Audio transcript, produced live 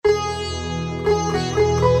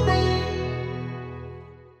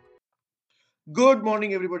Good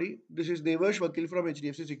morning, everybody. This is Devash Vakil from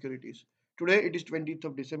HDFC Securities. Today it is 20th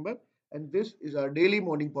of December, and this is our daily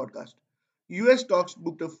morning podcast. US stocks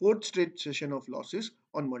booked a fourth straight session of losses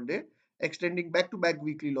on Monday, extending back to back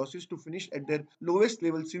weekly losses to finish at their lowest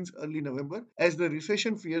level since early November as the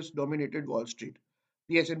recession fears dominated Wall Street.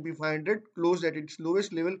 The S&P 500 closed at its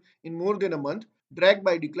lowest level in more than a month, dragged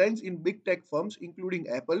by declines in big tech firms including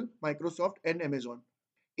Apple, Microsoft, and Amazon.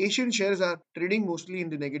 Asian shares are trading mostly in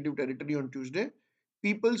the negative territory on Tuesday.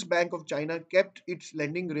 People's Bank of China kept its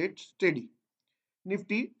lending rate steady.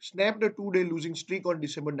 Nifty snapped a two-day losing streak on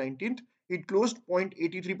December 19th. It closed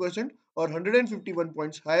 0.83% or 151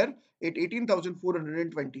 points higher at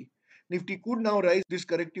 18,420. Nifty could now rise this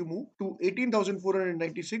corrective move to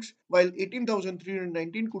 18,496 while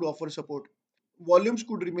 18,319 could offer support. Volumes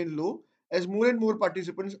could remain low as more and more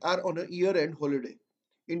participants are on a year-end holiday.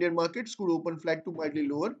 Indian markets could open flat to mildly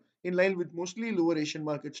lower, in line with mostly lower Asian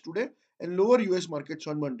markets today and lower US markets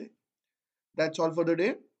on Monday. That's all for the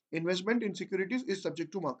day. Investment in securities is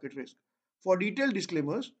subject to market risk. For detailed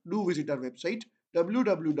disclaimers, do visit our website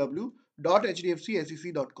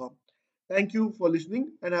www.hdfcsec.com. Thank you for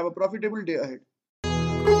listening and have a profitable day ahead.